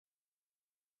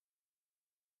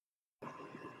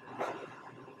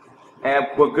And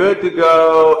we're good to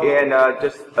go in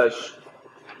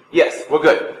yes, we're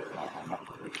good.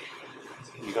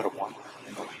 Can you go to 1?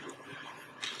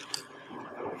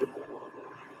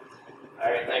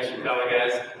 Alright, thanks for coming,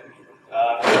 guys.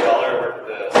 I'm Allar, I work at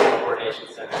the Sport Coordination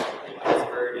Center in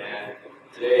Pittsburgh, and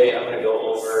today I'm going to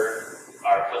go over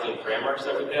our fuzzing frameworks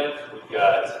that we have. We've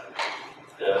got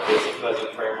the basic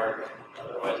fuzzing framework,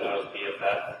 otherwise known as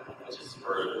BFF, which is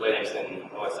for Linux and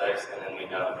OS X, and then we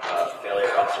have failure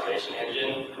observation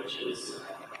engine, which is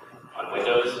on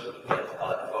Windows. We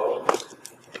call it FO.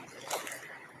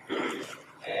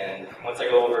 And once I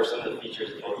go over some of the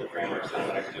features of both the frameworks, I'm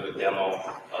going to do a demo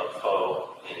of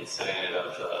FO and setting it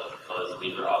up to Fuzz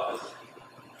LibreOffice.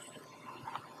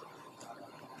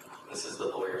 This is the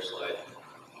lawyer slide.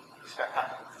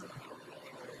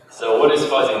 So what is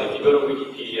fuzzing? If you go to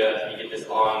Wikipedia, you get this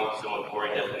long, somewhat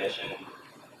boring definition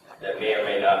that may or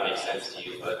may not make sense to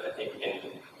you, but I think we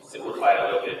can simplify it a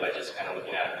little bit by just kind of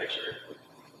looking at a picture.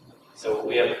 So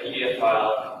we have a PDF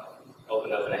file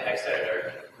opened up in a hex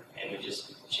editor, and we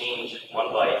just change one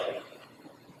byte.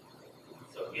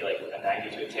 So it'd be like a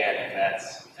 90 to a 10, and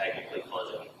that's technically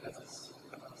fuzzing. That's as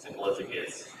simple as it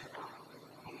gets.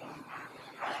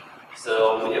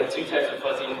 So we have two types of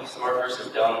fuzzing, smart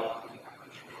versus dumb.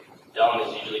 Dumb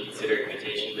is usually considered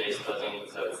mutation-based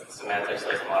fuzzing, so it's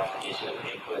semantics-like modification of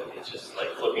the input. It's just like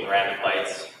flipping random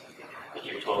bytes if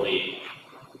you're totally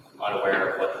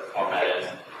unaware of what the format is.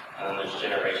 And then there's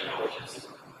generational, which is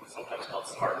sometimes called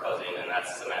smart fuzzing, and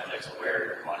that's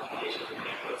semantics-aware modification of the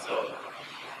input. So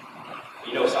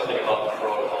you know something about the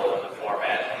protocol and the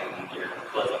format, and you're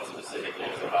fuzzing specific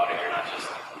things about it. You're not just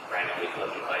randomly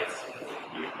flipping bytes.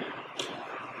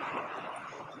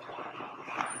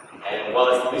 And while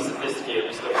it's least sophisticated,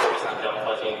 we still focus on dumb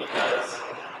fuzzing because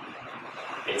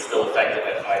it's still effective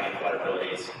at finding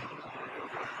vulnerabilities.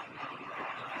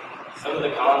 Some of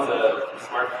the cons of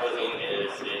smart fuzzing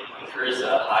is it incurs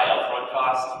a high upfront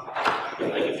cost.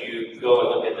 Like if you go and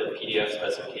look at the PDF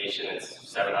specification, it's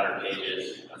 700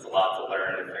 pages. That's a lot to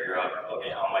learn and figure out, okay,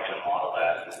 how am I going to model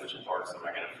that? Which parts am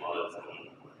I going to fuzz? And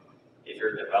if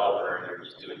you're a developer and you're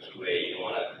just doing QA, you don't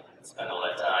want to spend all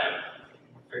that time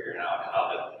figuring out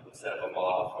how to set up a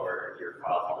model for your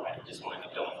file format. You just want to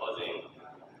do dumb fuzzing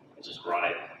and just run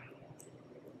it.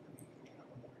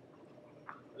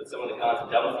 But some of the cons of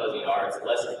dumb fuzzing are it's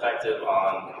less effective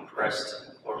on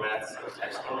compressed formats or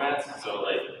text formats. So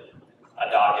like a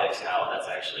docx now, that's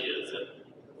actually is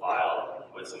a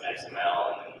file with some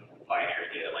XML and then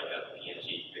binary data like a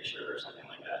PNG picture or something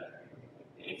like that.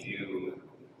 And if you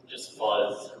just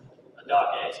fuzz a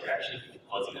docx, you're actually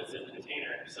fuzzing a zip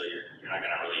container. So you're not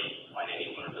going to really find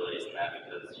any vulnerabilities in that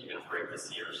because you're going to break the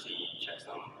CRC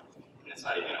checksum, and it's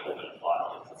not even going to open the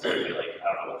file. It's going to be like, I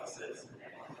don't know what this is.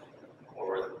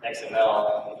 Or with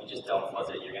XML, if you just don't fuzz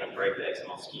it, you're going to break the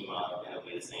XML schema, and it'll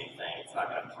be the same thing. It's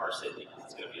not going to parse it because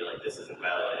it's going to be like, this isn't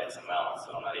valid XML,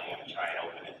 so I'm not even going to try and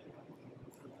open it.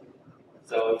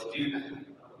 So to do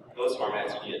those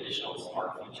formats, you need additional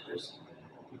smart features.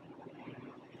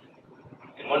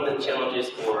 And one of the challenges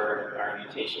for our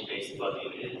mutation-based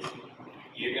fuzzing is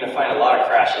you're going to find a lot of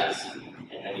crashes,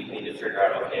 and then you need to figure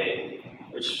out, okay,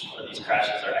 which of these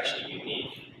crashes are actually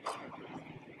unique.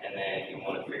 And then you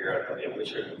want to figure out, okay,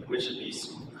 which of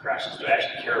these crashes do I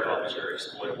actually care about, which are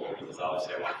exploitable, because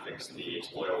obviously I want to fix the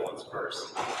exploitable ones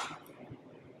first.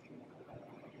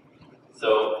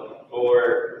 So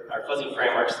for our fuzzing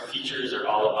frameworks, the features are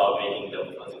all about making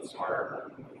dumb fuzzing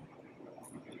smarter.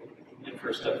 And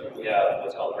first up, we have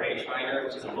what's called rangefinder,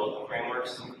 which is in both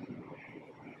frameworks.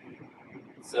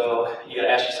 So you got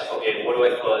to ask yourself, okay, what do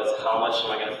I fuzz? How much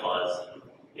am I going to fuzz?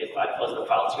 If I fuzz the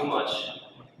file too much,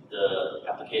 the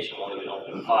application won't even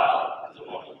open the file because it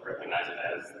won't recognize it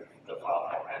as the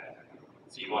file format.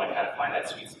 So you want to kind of find that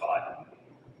sweet spot.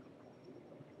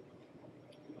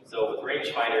 So with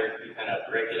rangefinder, you kind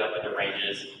of break it up into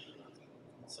ranges.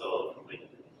 So like,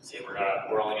 say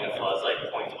we're only going to fuzz like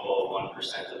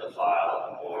 0.01% of the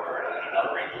file, or in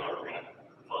another range where we're going to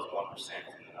fuzz 1%,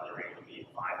 and another range would be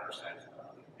 5%.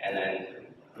 And then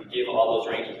we give all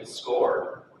those ranges a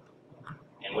score,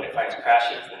 and when it finds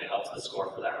crashes, then it ups the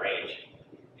score for that range.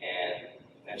 And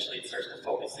eventually it starts to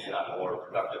focus in on more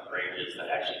productive ranges that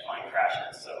actually find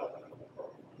crashes. So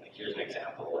like here's an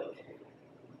example, like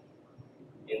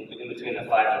in between the 5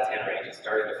 and 10 range, it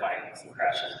started to find some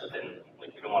crashes, but then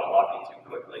like we don't want to lock in too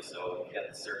quickly, so we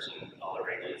kept searching all the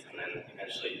ranges, and then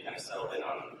eventually it kind of settled in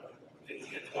on 15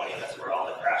 to 20. That's where all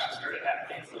the crashes started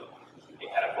happening. So it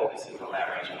kind of focuses on that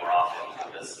range more often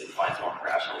because it finds more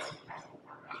crashes.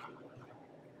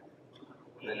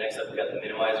 And then next up we got the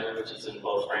minimizer, which is in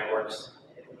both frameworks.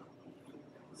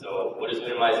 So what is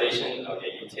minimization?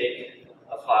 Okay, you take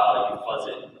a file, you fuzz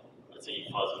it. Let's say you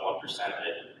fuzz 1% of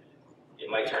it.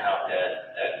 It might turn out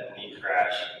that that unique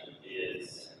crash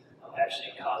is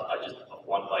actually caused by just a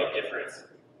 1 byte difference.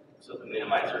 So the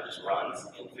minimizer just runs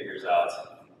and figures out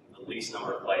the least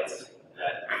number of bytes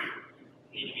that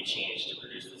need to be changed to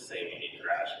produce the same unique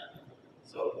crash.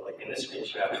 So like in this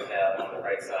screenshot we have on the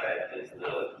right side is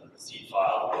the seed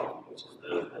file, which is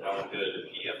the known good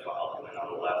PDF file, and then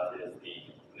on the left is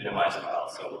the minimized file.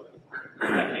 So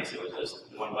in that case it was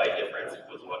just 1 byte difference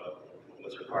was what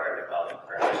was required to cause the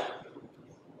crash.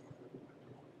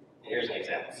 And here's an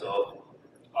example. So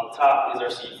on top is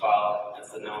our seed file,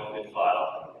 that's the known good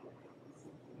file.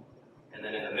 And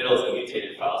then in the middle is the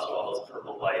mutated file, so all those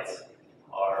purple bytes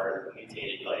are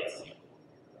mutated bytes.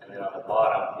 And then on the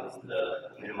bottom is the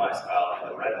minimized file,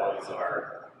 and the red ones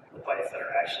are the bytes that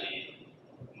are actually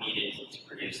needed to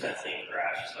produce that same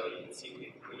crash. So you can see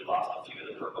we lost a few of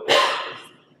the purple ones because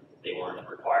they weren't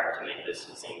required to make this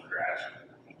the same crash.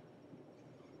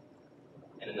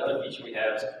 And another feature we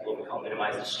have is what we call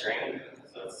minimize the string.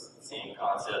 So it's the same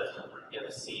concept. You have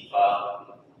a seed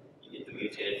file, you get the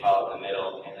mutated file in the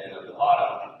middle, and then on the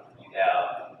bottom you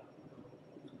have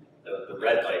the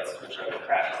red bytes, which are the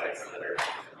crash bytes that are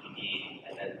you need,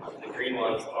 and then the green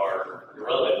ones are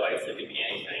irrelevant bytes that could be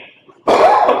anything.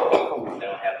 They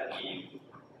don't have to be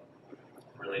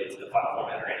related to the file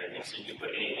format or anything, so you can put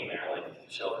anything there, like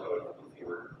shellcode, if you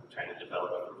were trying to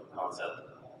develop a proof of concept.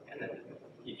 And then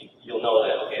you'll know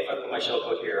that, okay, if I put my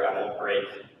shellcode here, I won't break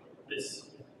this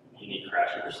unique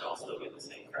crash here, so I'll still get the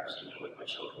same crash even with my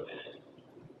shellcode in it.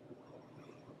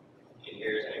 And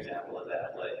here's an example of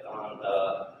that. Like on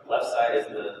the left side is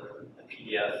the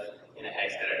PDF in a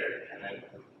hex editor, and then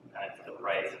to the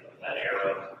right, that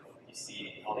arrow, you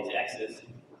see all these X's.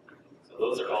 So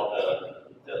those are all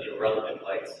the irrelevant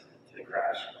bytes to the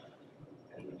crash.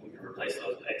 And you can replace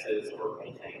those X's or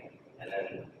anything. And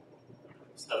then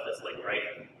stuff that's like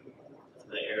right to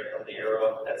the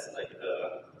arrow, that's like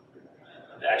the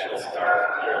actual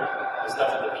start, the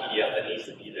stuff in the PDF that needs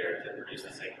to be there to produce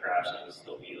the same crash and it'll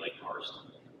still be like parsed.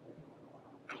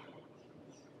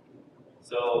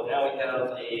 So now we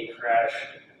have a crash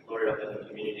loaded up in the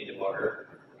community debugger,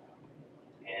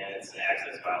 and it's an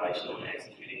access violation when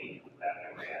executing that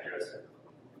memory address.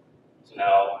 So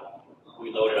now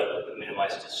we loaded up with the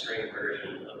minimized to string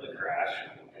version of the crash,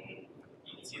 and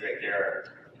you can see right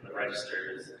there in the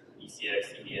registers,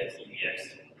 ECX, EDX, EBX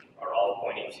are all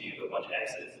pointing to a bunch of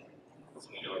X's. So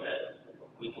we know that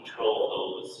we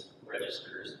control those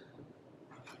registers.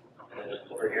 And then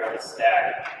over here on the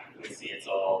stack, you can see it's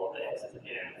all the X's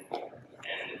again.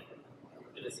 And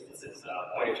this is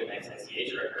pointer to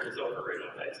XCH record is overridden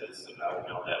with X's. So now we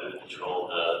know that we control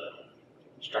the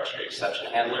structured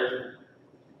exception handler.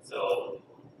 So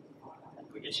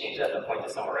we could change that to point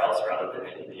to somewhere else rather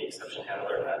than in the exception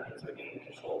handler, and that means we can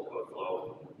control code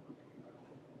flow.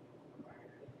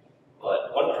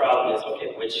 But one problem is,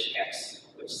 okay, which X,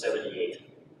 which 78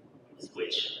 is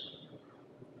which?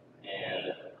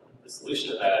 And the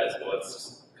solution to that is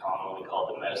what's commonly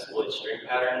called the Metasploit string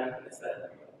pattern. It's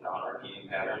that non-repeating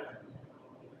pattern.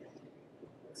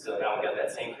 So now we got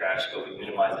that same crash, but we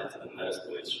minimized it to the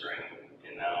Metasploit string.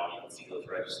 And now you can see those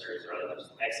registers, rather than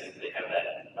just X's, they have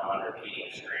that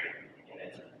non-repeating string in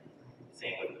it.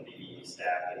 Same with the BB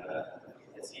stack and the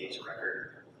SCH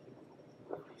record.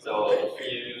 So if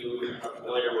you are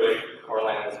familiar with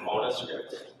Corland's Mona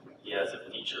script, he has a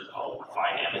feature called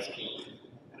find MSP,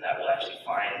 and that will actually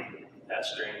find that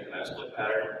string in the Metasploit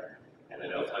pattern, and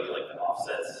then it'll tell you like the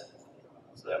offsets.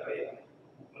 So that way,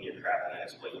 when you're crafting an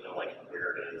exploit, you know like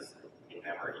where it is in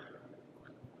memory.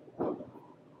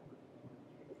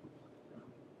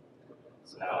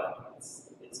 So now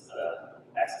it's the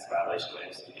access violation when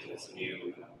it's using this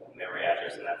new memory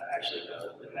address, and that's actually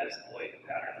the Metasploit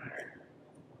pattern there.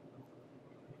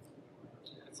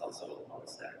 It's also on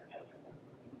the stack again.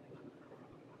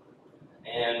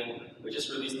 And we just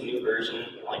released a new version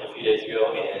like a few days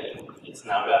ago, and it's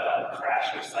now got a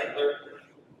crash recycler.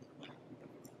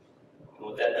 And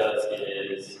what that does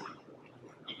is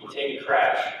you can take a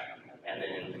crash and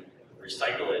then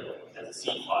recycle it as a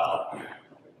seed file,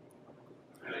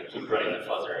 and then keep running the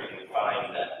fuzzer, and we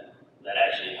find that that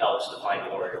actually helps to find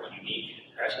more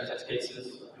unique crashing test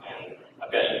cases. And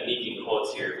I've got unique in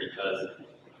quotes here because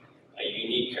a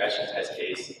unique crashing test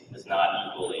case does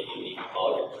not equal a unique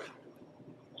bug.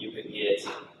 You could get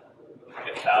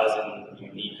 1,000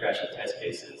 unique crashing test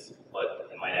cases, but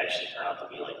it might actually turn out to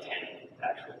be like 10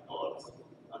 actual bugs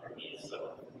underneath,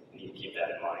 so you need to keep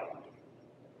that in mind.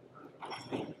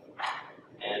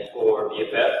 And for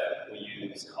BFF, we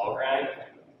use call grind.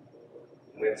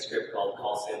 we have a script called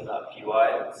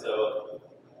callsim.py. So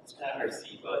it's kind of hard to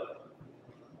see, but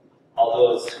all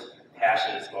those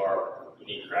hashes are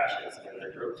unique crashes, and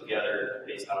they're grouped together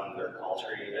based on their call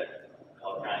tree that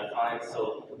call ground defines.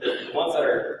 So the ones that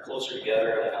are closer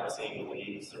together, like on the same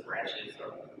leaves or branches,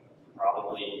 are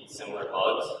probably similar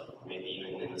bugs, maybe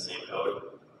even in the same code.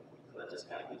 So that just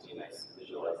kind of gives you a nice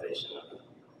visualization of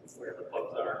where the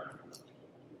bugs are.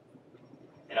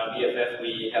 And on BFF,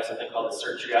 we have something called the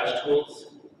cert triage tools.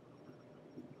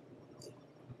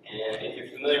 And if you're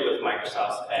familiar with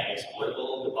Microsoft's Bang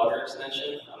Exploitable debugger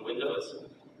extension on Windows,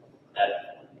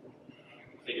 that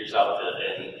figures out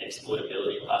an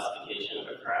exploitability classification of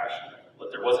a crash.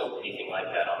 But there wasn't anything like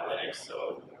that on Linux,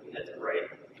 so we had to write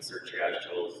the cert triage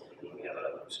tools. And we have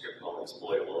a script called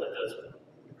exploitable that does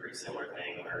a pretty similar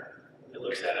thing where it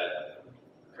looks at a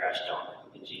crash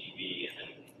dump in GDB and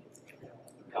then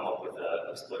come up with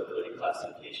an exploitability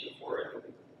classification for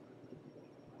it.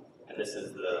 And this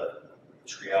is the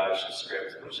triage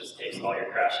script, which just takes all your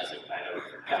crashes and kind of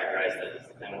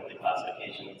categorizes them with the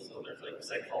classifications. So there's like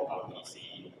seg fault on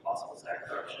PC, possible stack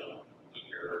corruption,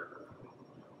 error.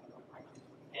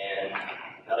 And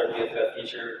another BFF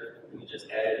feature we just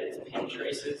added is pin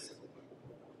traces.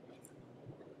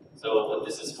 So what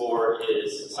this is for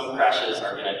is some crashes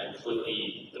are going to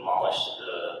completely demolish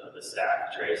the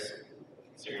stack trace.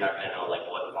 So you're not going to know like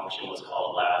what function was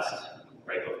called last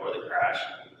right before the crash.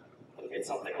 You'll get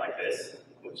something like this,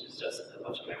 which is just a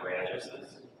bunch of memory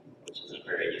addresses, which isn't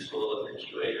very useful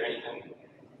if you're QA or anything.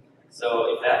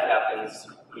 So if that happens,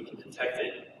 we can detect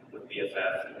it with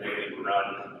BFF, and then we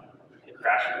run the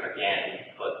crash room again,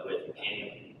 but with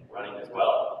pin running as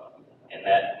well. And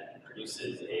that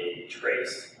produces a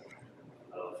trace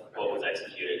of what was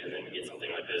executed, and then we get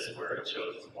something like this where it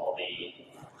shows all the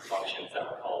functions that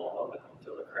were called up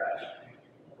until the crash.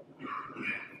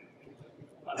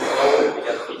 On Flow, we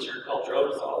have a feature called drill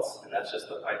results, and that's just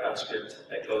the Python script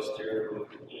that goes through,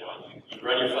 you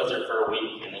run your fuzzer for a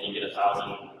week, and then you get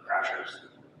 1,000 crashers.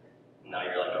 And now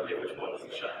you're like, okay, which one does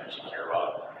the shotgun actually care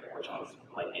about? Which ones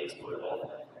might be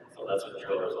exploitable? So that's what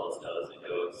drill results does.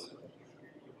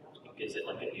 It gives it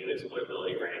like a new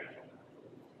exploitability rank.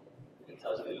 It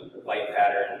tells you the byte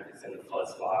pattern is in the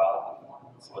fuzz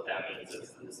file. So what that means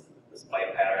is this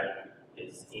byte pattern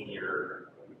is in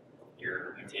your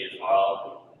mutated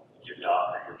file, your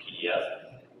doc or your PDF,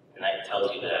 and that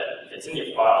tells you that if it's in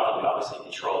your file, you can obviously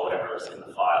control whatever is in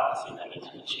the file. So that means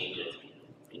you can change it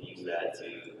and use that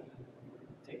to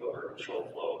take over control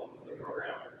flow of the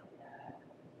program.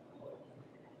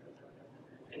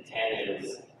 And 10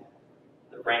 is,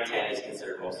 the rank 10 is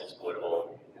considered most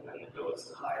exploitable, and then it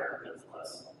goes higher, it's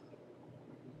less.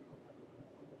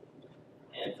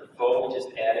 And for Faux, we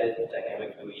just added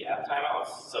dynamic GUI app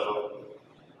timeouts. So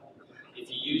if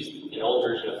you used an old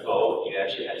version of Faux, you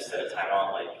actually had to set a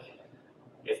timeout, like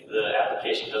if the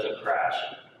application doesn't crash,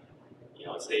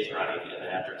 it stays running, and then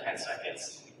after 10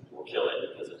 seconds, we'll kill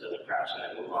it because it doesn't crash, and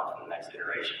then move on to the next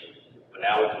iteration. But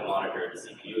now we can monitor the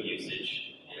CPU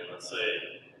usage, and let's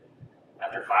say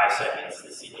after 5 seconds, the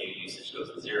CPU usage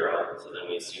goes to 0, so then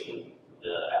we assume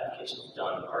the application is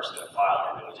done parsing the file,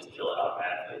 and then we just kill it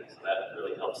automatically. So that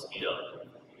really helps speed up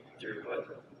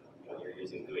throughput when you're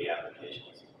using GUI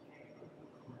applications.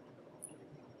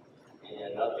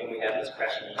 And another thing we have is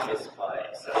crashing units by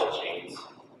exception chains.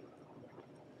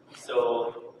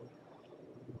 So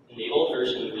in the old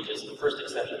version, the first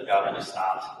exception we got, we just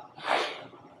stopped.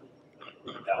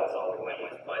 That was all we went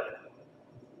with, but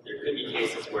there could be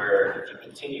cases where if you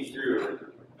continue through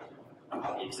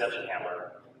the exception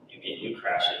handler, you get new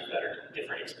crashes that are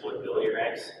different exploitability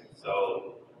ranks.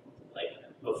 So, like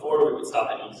before, we would stop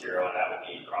at E0, and that would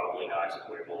be probably not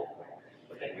exploitable.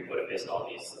 But then we would have missed all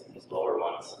these lower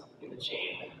ones in the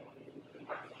chain.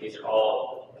 These are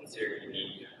all considered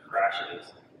unique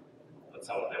crashes, but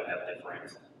some of them have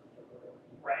different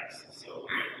ranks. So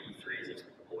E3 is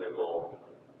exploitable,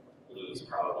 blue is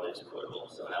probably exploitable.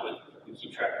 So now we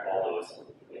keep track of all those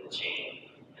in the chain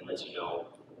and let you know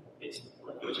which is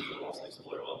the most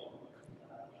exploitable.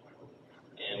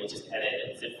 And we just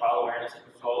added zip file awareness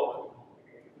for Faux.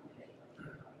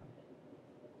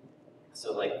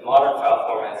 So like modern file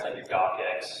formats like your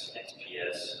docx,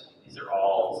 XPS, these are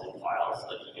all zip files.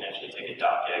 Like you can actually take a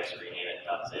docx, rename it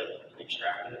 .zip, and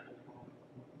extract it.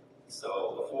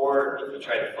 So before, if you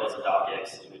tried to fuzz a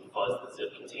docx, you would fuzz the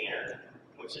zip container,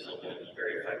 which isn't going to be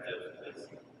very effective because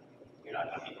you're not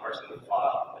going to be parsing the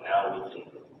file. But now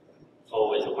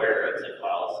Faux is aware of zip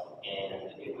files,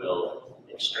 and it will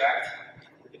extract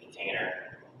the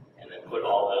container and then put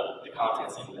all the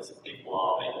contents in this big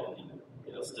blob, and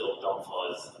it'll still dump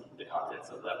fuzz the contents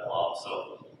of that blob.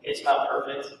 So it's not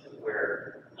perfect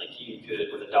where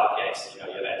could, with a docx, you have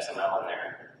XML in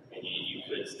there, and you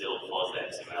could still fuzz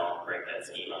the XML and break that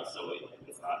schema, so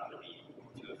it's not going to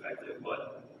be too effective,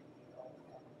 but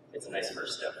it's a nice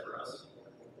first step for us.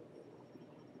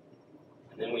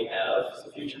 And then we have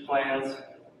some future plans.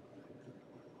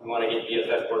 We want to get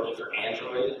BFF working for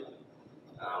Android.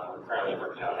 We're currently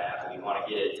working on that. We want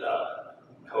to get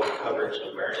code coverage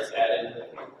and awareness added.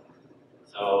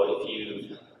 So if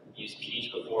you've used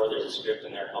Peach before, there's a script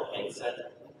in there called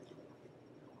inset.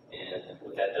 And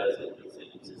what that does is it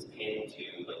uses pin to,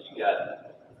 like, you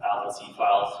got 1,000 C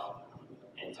files,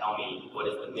 and tell me what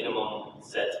is the minimum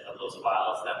set of those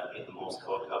files that would get the most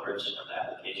code coverage of the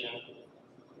application.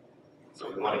 So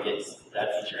we want to get that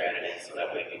feature added in so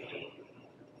that way we can,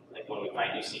 like when we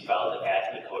find new C files that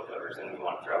add to the code covers, and we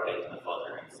want to throw it into the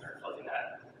fuzzer and start fuzzing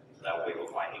that. So that way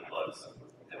we'll find new bugs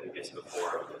that we missed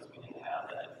before because we didn't have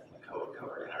that code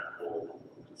covered in our old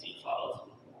C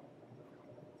files.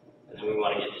 And then we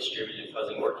want to get distributed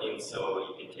fuzzing working,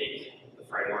 so you can take the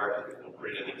framework and put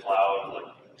it in the cloud,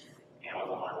 like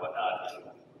Amazon or whatnot, and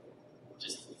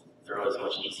just throw as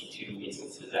much EC2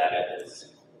 instances at it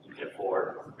as you can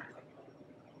afford.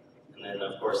 And then,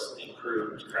 of course,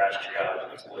 improved crash triage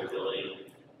and exploitability.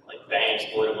 Like Bang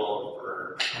exploitable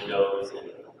for Windows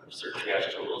and certain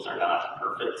triage tools are not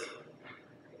perfect.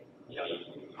 You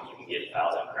can get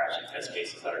 1,000 crashing test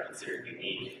cases that are considered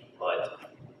unique, but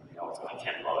it's only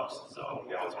 10 bugs, so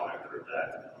we always want to improve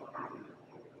that.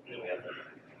 And then we have the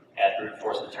add brute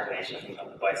force determination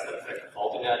of the bytes that affect the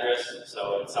faulting address.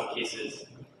 So in some cases,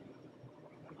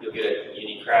 you'll get a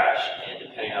unique crash, and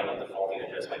depending on what the faulting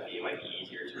address might be, it might be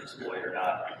easier to exploit or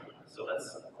not. So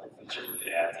that's a feature we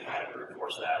could add to kind of brute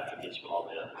force that to get you all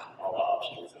the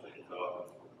options and the info.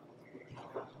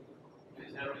 Do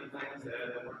you have any things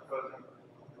that we're fuzzing?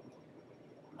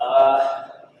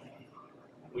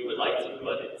 We would like to,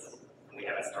 but we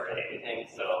haven't started anything,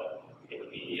 so it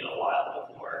would be a while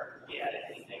before we added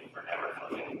anything for never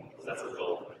fuzzing, because that's a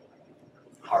real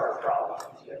hard problem.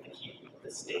 You have to keep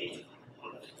the state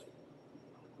of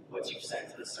what you've sent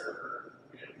to the server.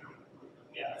 And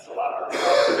yeah, it's a lot of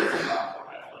fuzzing.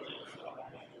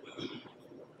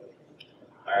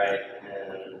 All right,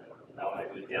 and now I'm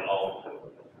going to do a demo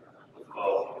with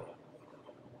Bo.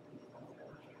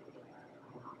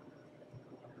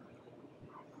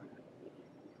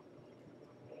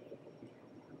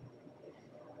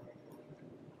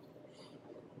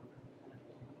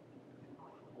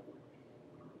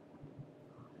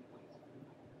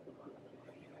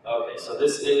 Okay, so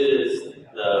this is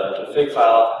the config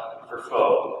file for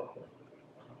Faux.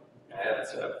 I have it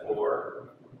set up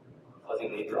for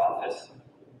fuzzing LibreOffice.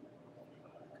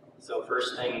 So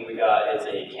first thing we got is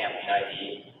a campaign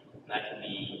ID. And that can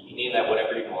be, you name that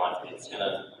whatever you want. It's going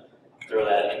to throw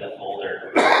that in the folder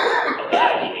of the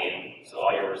ID name. So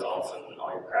all your results and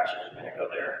all your crashes are going to go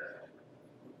there.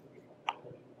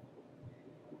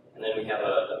 And then we have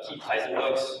a keep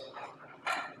Heisenbugs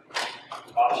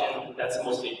option. That's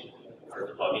mostly for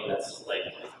debugging. That's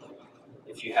like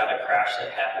if you have a crash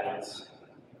that happens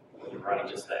when you're running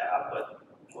just the app, but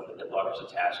when the debugger's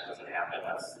attached, it doesn't happen.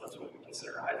 That's what we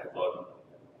consider a Heisenbug.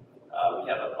 We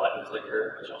have a button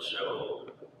clicker, which I'll show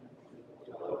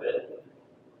in a little bit.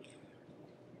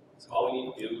 So all we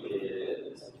need to do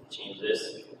is change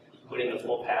this, put in the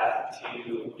full path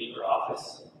to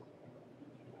LibreOffice,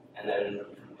 and then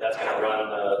that's going to run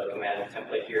the command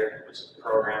template here, which is the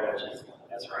program, which is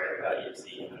swriter.exe,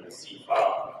 and then the C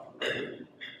file.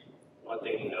 One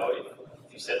thing to note,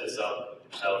 if you set this up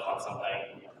yourself on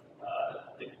something,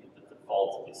 the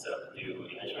default is set up to do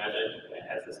image magic, and it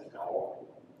has this null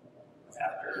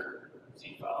after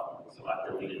C file. So I've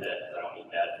deleted that because I don't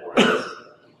need that for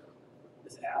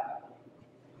this app.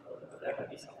 But that could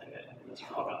be something that needs to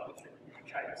come up if you're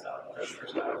trying this out for the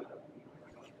first time.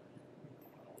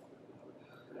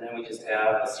 And then we just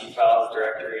have the C files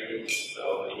directory,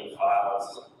 so any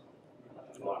files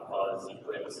you want to fuzz, you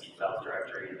put in the C files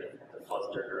directory. The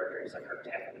fuzzed directory is like our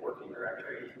temp working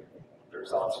directory. The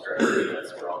results directory,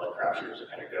 that's where all the crashers are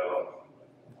going to go.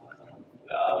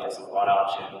 We have some run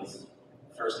options.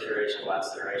 First iteration,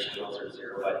 last iteration, those are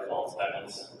 0 by default. So that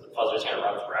means the fuzzer's going to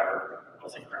run forever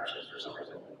unless it crashes for some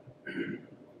reason.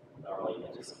 Normally you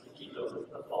can just keep those as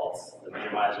defaults. The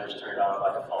minimizer is turned on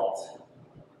by default.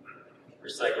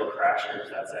 Recycle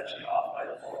crashers, that's actually off by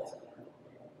default.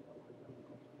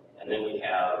 And then we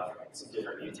have some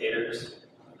different mutators.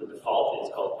 The default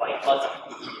is called byte-mut,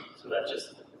 so that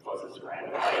just fuzzes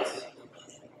random bytes.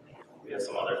 We have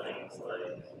some other things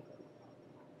like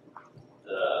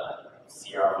the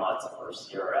CR-mut or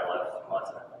CRLF-mut,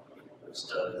 which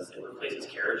it replaces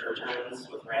carriage returns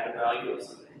with random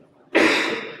values.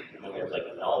 And then we have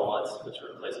like null-mut, nullets, which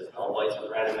replaces null bytes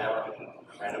with random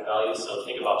values. So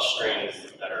think about strings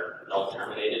that are null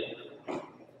terminated.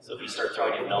 So if you start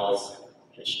throwing in nulls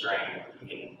in a string,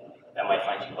 that might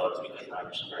find you bugs because now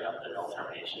you're screwing up the null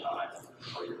termination on it,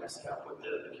 or you're messing up with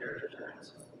the character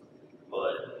turns.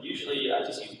 But usually I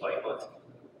just use bytebut.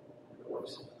 It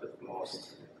works with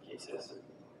most cases.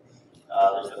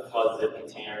 There's the fuzz zip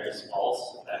container is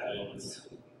false. That means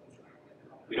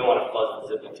we don't want to fuzz the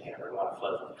zip container, we want to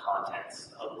fuzz the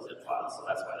contents of the zip file, so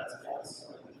that's why that's false.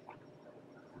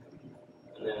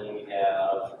 And then we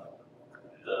have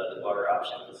the debugger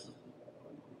options.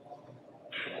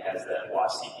 And it has that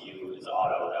watch CPU is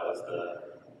auto, that was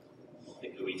the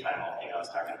GUI timeout thing I was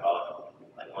talking about.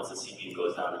 Like once the CPU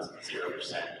goes down to 0%,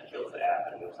 it kills the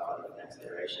app and moves on to the next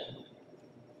iteration.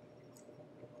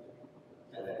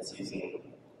 And then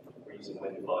we're using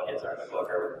WinDebug as our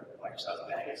debugger, Microsoft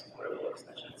Magic's portable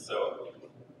extension. So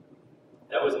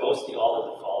that was mostly all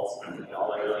the defaults, and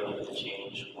all I really needed to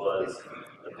change was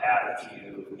the path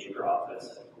to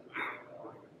LibreOffice.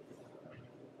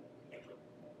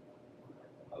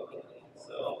 Okay,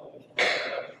 so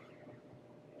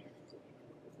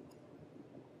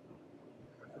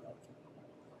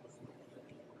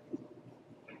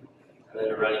and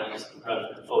then running, just run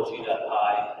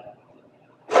fo2.py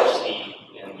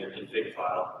in your config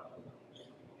file.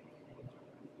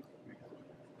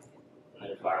 And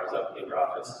then it fires up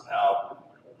LibreOffice. Now,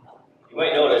 you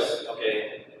might notice,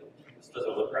 okay, this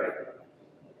doesn't look right.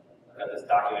 I've got this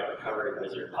document recovery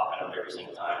wizard popping up every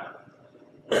single time.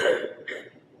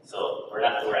 So we're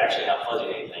actually not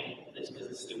fuzzing anything. It's because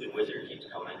the stupid wizard keeps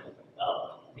coming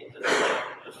up.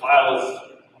 The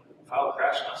file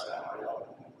crashed last time.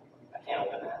 I can't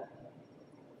open that.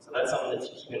 So that's something to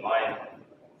keep in mind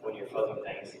when you're fuzzing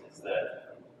things, is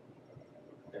that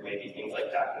there may be things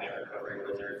like document recovery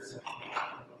wizards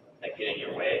that get in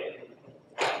your way.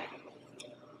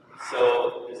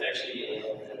 So there's actually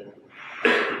a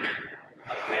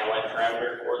command line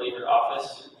parameter for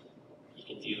LibreOffice. You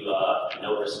can do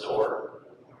no restore.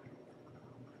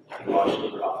 If you launch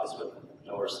LibreOffice with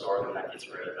no restore, then that gets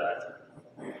rid of that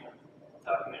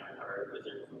document recovery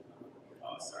wizard.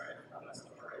 Oh, sorry, I messed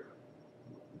up right.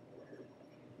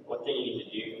 One thing you need to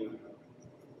do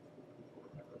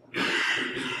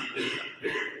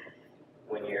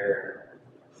when you're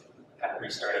kind of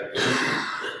restarting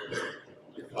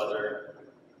your fuzzer,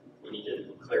 you need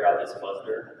to clear out this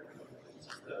fuzzler, which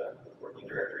is the working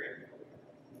directory.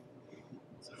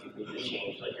 So if you need to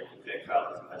change like your config file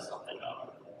to mess something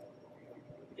up,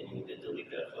 then you need to delete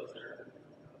that fuzzler.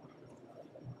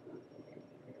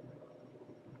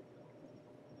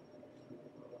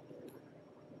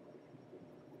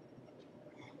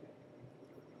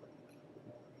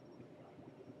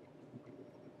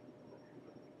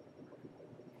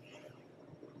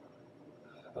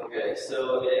 Okay,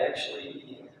 so it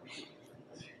actually,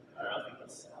 I don't know if you can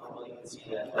see, hopefully you can see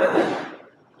that.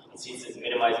 You can see it says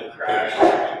minimizing crash.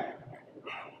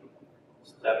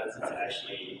 So that means it's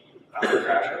actually found the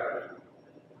crash already,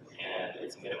 and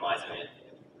it's minimizing it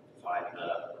to find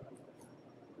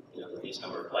the least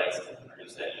number of bytes to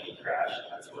produce that unique crash.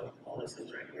 That's what all this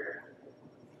is right here.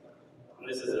 And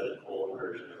this is an old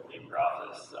version of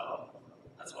LibreOffice, so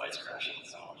that's why it's crashing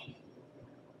so much.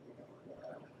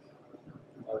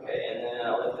 Okay, and then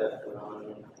I'll let that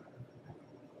run.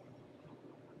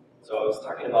 So I was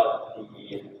talking about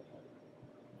the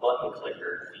button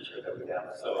clicker feature that we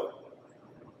have. So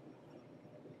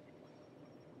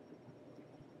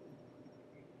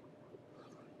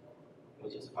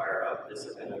let me just fire up. This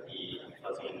is going to be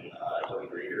fuzzing Adobe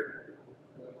Reader.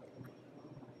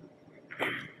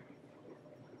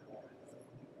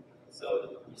 So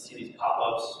you see these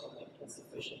pop-ups, like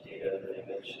insufficient data in the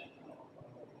image.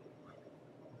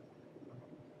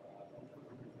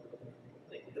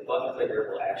 The button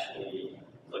clicker will actually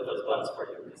click those buttons for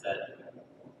you because that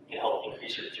can help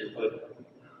increase your throughput.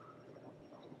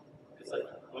 Because like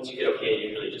once you hit OK, it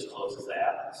usually just closes the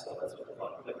app. So that's what the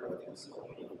button clicker will do. So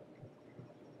when you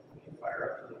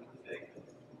fire up the config,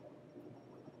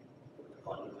 the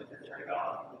button clicker turn it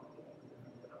on.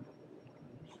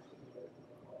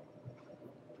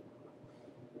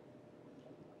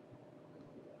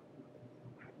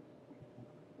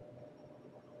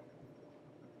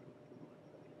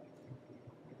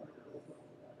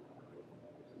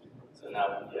 So now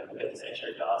we get this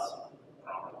extra DOS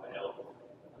window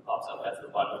that pops up. That's the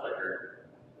button clicker.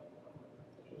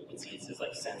 And you can see it says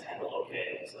like send handle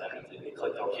OK. So that means that they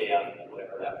clicked OK on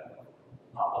whatever that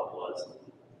pop-up was.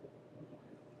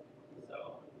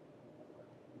 So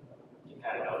you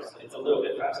kind of notice it's a little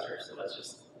bit faster. So that's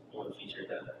just one feature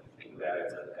that we've added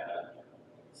to kind of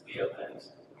speed up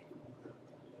things.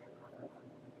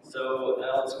 So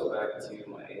now let's go back to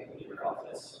my favorite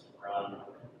office run,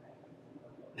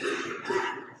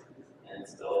 and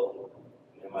still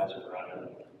minimize it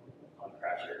running on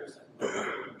crashers.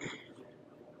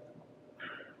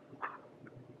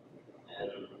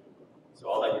 And so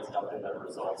all that gets dumped in the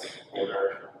results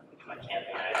folder, my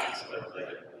camping items, so that's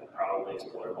like probably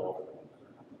explorable.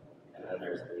 And then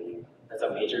there's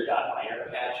a major .minor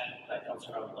hash that comes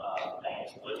from bang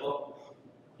exploitable,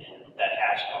 and that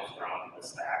hash comes from the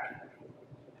stack.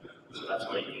 So that's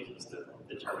what it uses to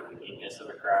determine the uniqueness of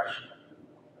a crash.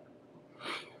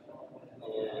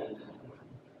 And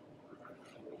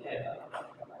yeah,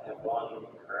 I have one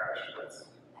crash that's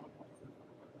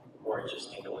more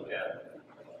interesting to look at.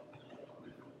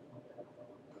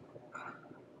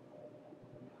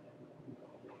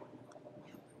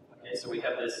 Okay, so we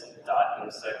have this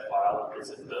 .msec file. This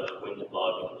is the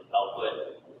WinDebug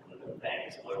output and the bang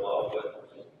exploitable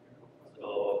output. So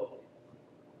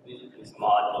these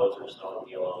mod loads are still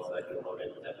DLLs that can load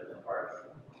into different parts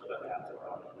so that we have to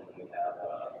run. And then we have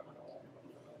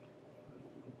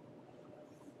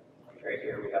right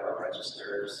here we have our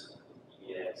registers,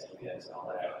 EAX, EBX, and all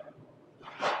that.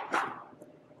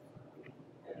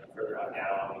 And further on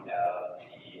down we have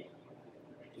the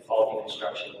defaulting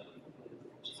instruction,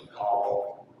 which is a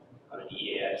call on an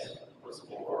EAX plus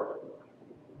 4.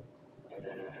 And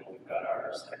then we've got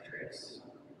our stack trace.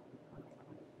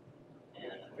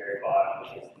 And at the very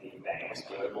bottom is the bang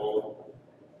exploitable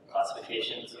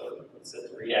classification. So it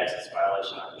says read access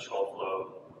violation on control flow.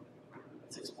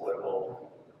 It's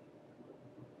exploitable.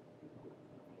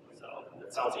 So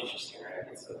that sounds interesting, right?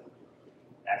 It's an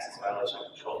access violation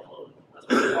on control flow. That's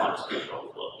what we want, is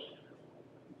control flow.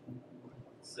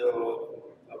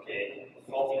 So, okay,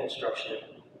 defaulting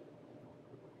instruction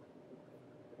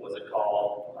was a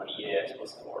call on EAX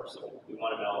plus 4. So we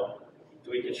want to know, do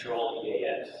we control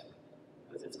EAX?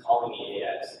 Because it's calling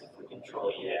EAX. If we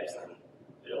control EAX, then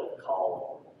it'll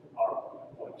call our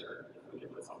pointer if we can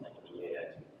put something in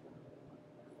EAX.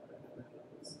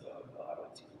 So,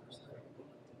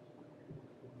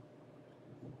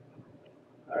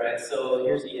 all right, so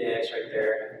here's EAX right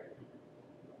there.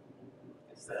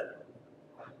 It's that.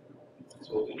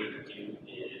 So what we need to do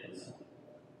is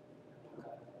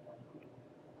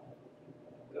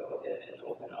go ahead and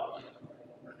open up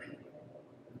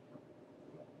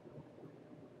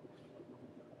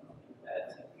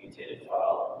that mutated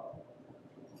file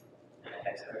in a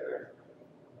hex editor,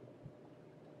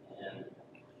 and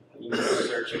we need to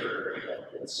search for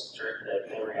that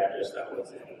memory address that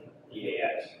was in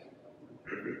EAX.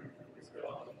 So,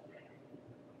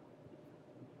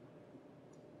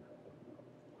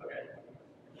 okay,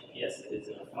 yes, it is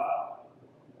in a file.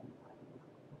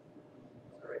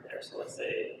 So right there. So let's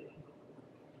say,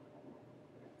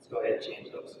 let's go ahead and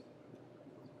change those.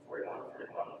 41,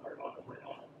 41, 41,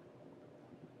 41.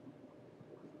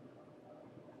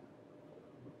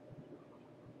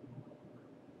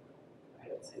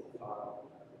 Let's save the file.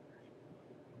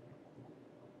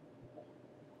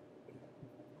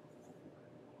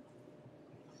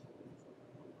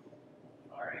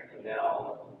 All right, and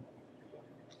now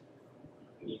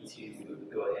we need to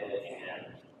go ahead and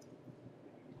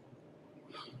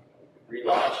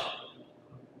relaunch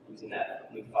using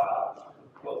that new file.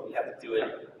 Well, we have to do it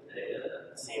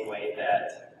the same way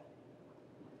that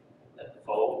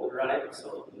Fo would run it.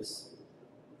 So this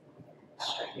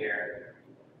string here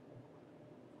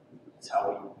is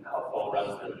how Fo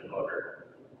runs the debugger.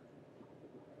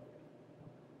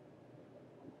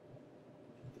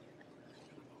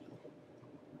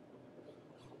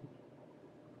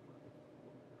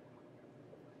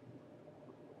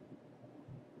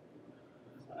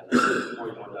 This is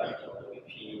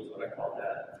 41.lwp is what I call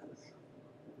that.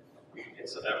 Okay,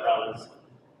 so that runs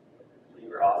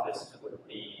your office with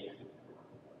the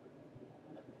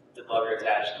debugger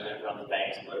attached, and then it runs bang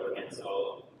exploitable again.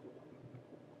 So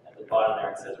at the bottom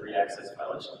there it says read access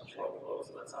violation control flow.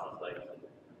 So that sounds like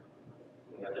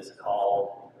we have this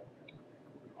call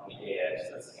on the AX.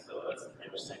 That's an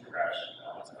interesting crash.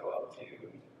 Now let's go up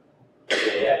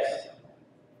to AX.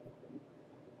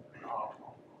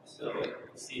 So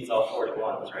see, it's all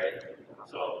 41s, right?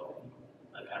 So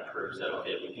that kind of proves that,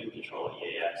 okay, we do control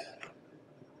EAX.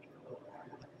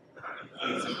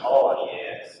 It's a call on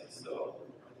EAX, so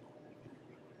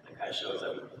it kind of shows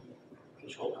that we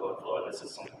control code flow. And this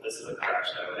is a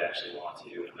crash that I would actually want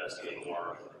to investigate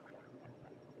more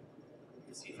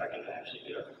to see if I can actually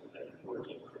get a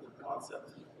working proof of concept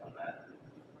on that.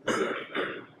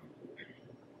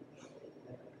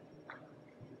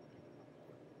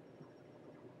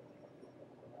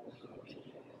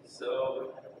 So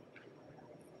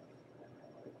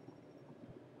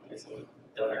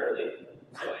done early.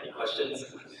 So any questions?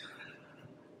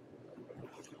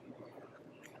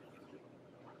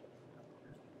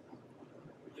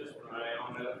 Just for my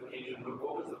own edification, but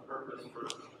what was the purpose for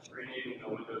renaming the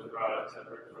Windows product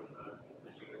separate from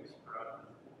the Unix product?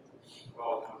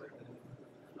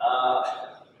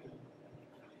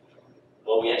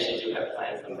 Well, we actually do have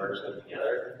plans to merge them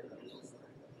together.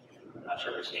 I'm not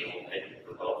sure which name we'll pick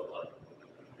for both, but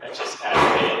that's just kind of the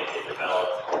way it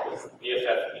developed.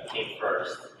 BFF came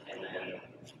first, and then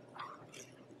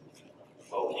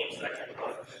Bo came second,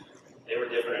 but they were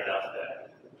different enough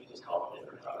that we just called them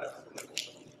different products.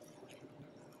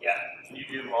 Yeah. Can you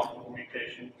do multiple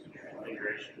mutations and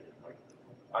integration? Like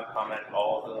uncomment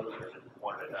all of those or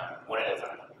one at a time? One at a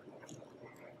time.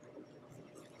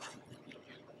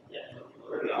 Yeah.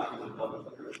 What are the options of public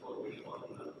critical which one?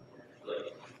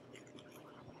 Like,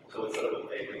 so instead of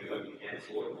favoring when you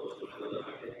cancel or close to the limit,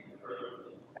 further.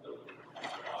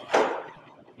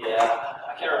 Yeah,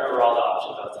 I can't remember all the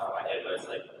options off the top of my head, but it's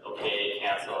like okay,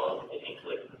 cancel, hit and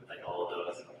click, like all of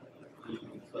those. You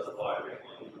can specify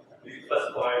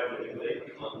when you make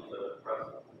on the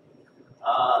present.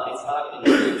 It's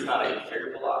not a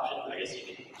configurable option. I guess you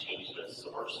can change the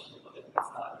source, but it's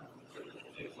not a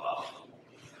configurable option.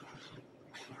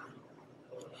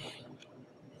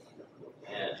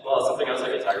 And well, something else I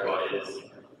could talk about is,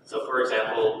 so for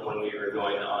example, when we were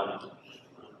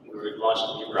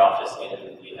launching LibreOffice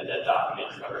and we had that document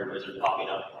discovery wizard popping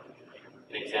up.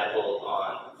 An example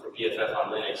for BFF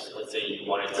on Linux, let's say you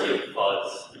wanted to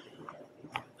fuzz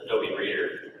Adobe Reader.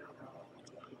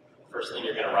 First thing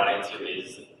you're going to run into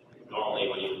is normally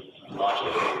when you launch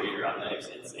Adobe Reader on Linux,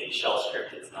 it's a shell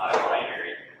script, it's not a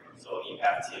binary. So you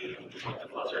have to put the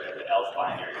fuzzer at the ELF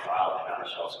binary file and not a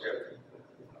shell script.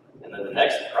 And then the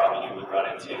next problem you would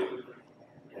run into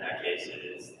in that case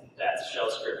is that shell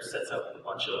script sets up a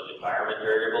bunch of environment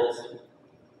variables.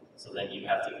 So then you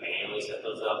have to manually set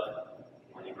those up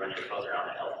when you run your fuzzer on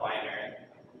the ELF binary.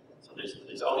 So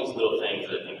there's all these little things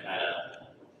that can kind of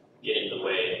get in the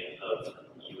way of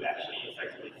you actually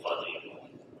effectively fuzzing.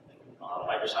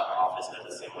 Microsoft Office has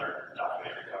a similar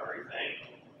document recovery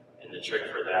thing. And the trick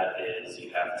for that is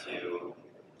you have to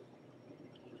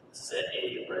set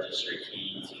a registry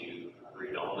key to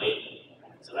read only,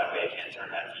 so that way I can't turn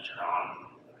that feature on.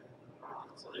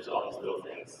 So there's all these little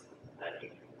things that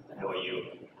can annoy you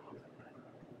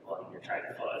when you're trying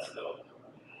to fuzz. So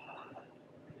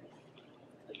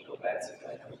let me go back to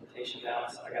my presentation now.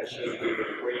 So I got to show you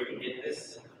where you can get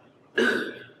this.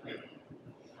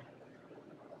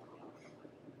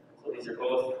 So these are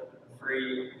both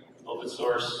free open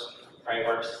source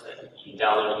frameworks that you can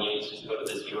download and use. Just go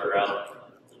to this URL.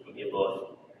 You can get both.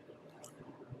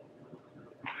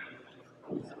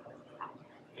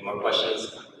 Any more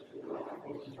questions?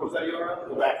 What was that URL?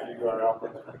 Go back to the URL.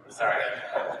 Sorry.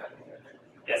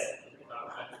 Yes.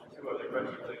 Two other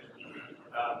questions.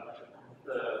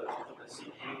 The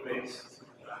CPU-based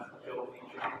kill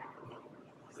feature,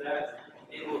 is that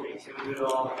able to be tuned at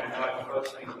all? I know I've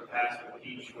posted things in the past with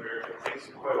Peach where it takes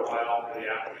quite a while for the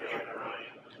application to run,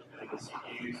 and the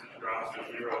CPU usage drops to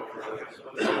 0 for like a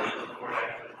split second before it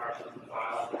actually parses the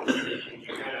file. Can you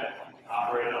kind of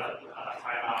operate on a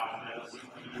timeout and then the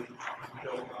CPU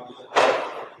kill process?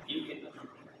 You can.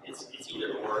 It's either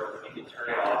or. You can turn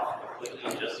it off completely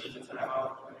and just use the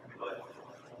timeout, but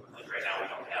like right now we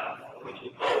don't have. We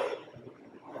need both.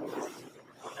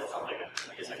 That's something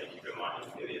I guess I can keep in mind.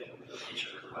 Maybe a future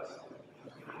request.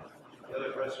 The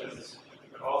other question is,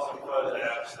 there are also fuzz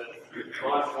apps that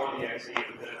launch one exe,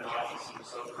 but then it launches some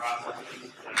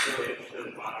sub-processes. I'm really interested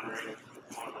in monitoring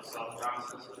one of the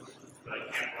sub-processes, but I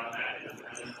can't run that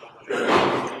independent of the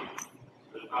exe.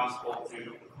 Is it possible to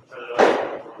set it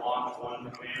up for launch one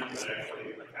command that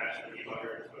actually attach the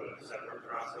debugger to a separate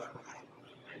process?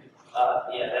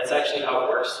 Yeah, that's actually how it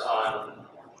works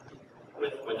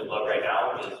with the bug right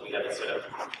now. Is we have it set up to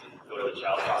go to the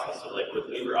child process. So like with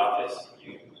LibreOffice,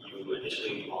 you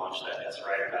initially launch that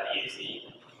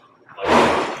swriter.exe, but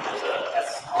there's a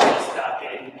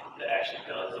soffice.bin that actually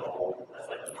does the whole. That's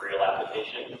like the real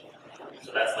application.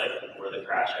 So that's like where the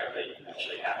crash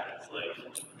actually happens. Like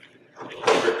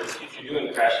if you're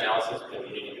doing crash analysis with a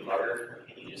Unity debugger,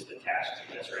 and you just attach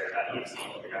to swriter.exe,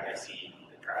 you're not going to see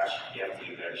the crash. You have to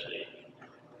actually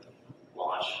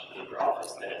launch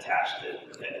LibreOffice, then attach the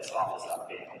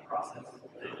office.bin process.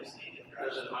 Then you see the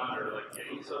crash. Does it monitor like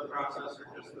any sub-process or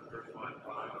just the first one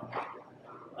file?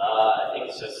 I think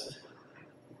it's just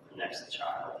next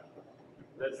child.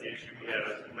 That's the issue we have.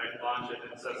 Is you might launch it,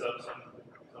 it sets up some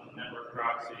network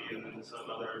proxy and then some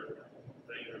other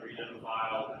thing to read in the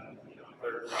file, and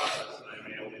third process, and I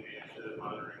may only be interested in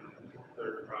monitoring the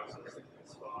third process that can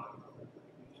spawn.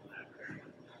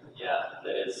 Yeah,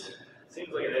 that is. Seems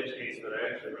like an edge case, but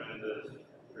I actually run into this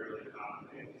fairly common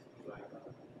thing. Like,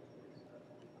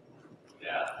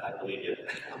 Yeah, I believe you.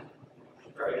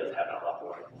 Probably does happen a lot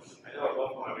more. I know at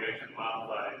one point we actually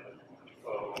modified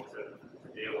Flow to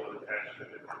be able to attach to a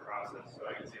different process, so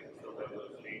I can see if we still have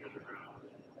those changes around.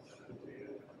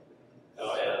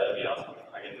 Oh yeah, that'd be awesome.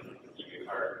 I can give you a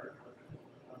card.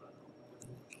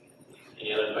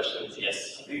 Any other questions?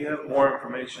 Yes. Do you have more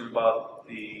information about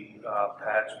the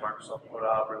patch Microsoft put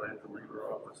out related to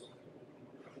LibreOffice?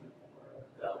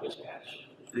 Which patch?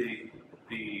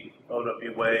 The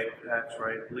OWA patch,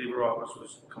 right? LibreOffice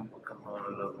was a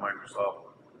component of Microsoft.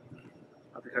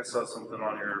 I think I saw something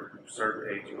on your cert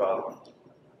page about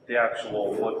the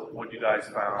actual what you guys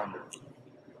found.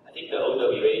 I think the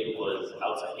OWA was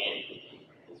outside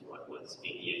in is what was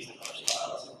being used in most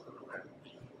files.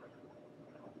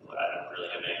 But I don't really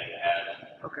have anything to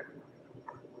add. Okay.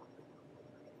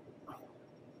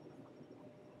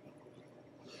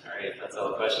 All right, that's all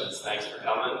the questions. Thanks for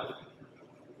coming.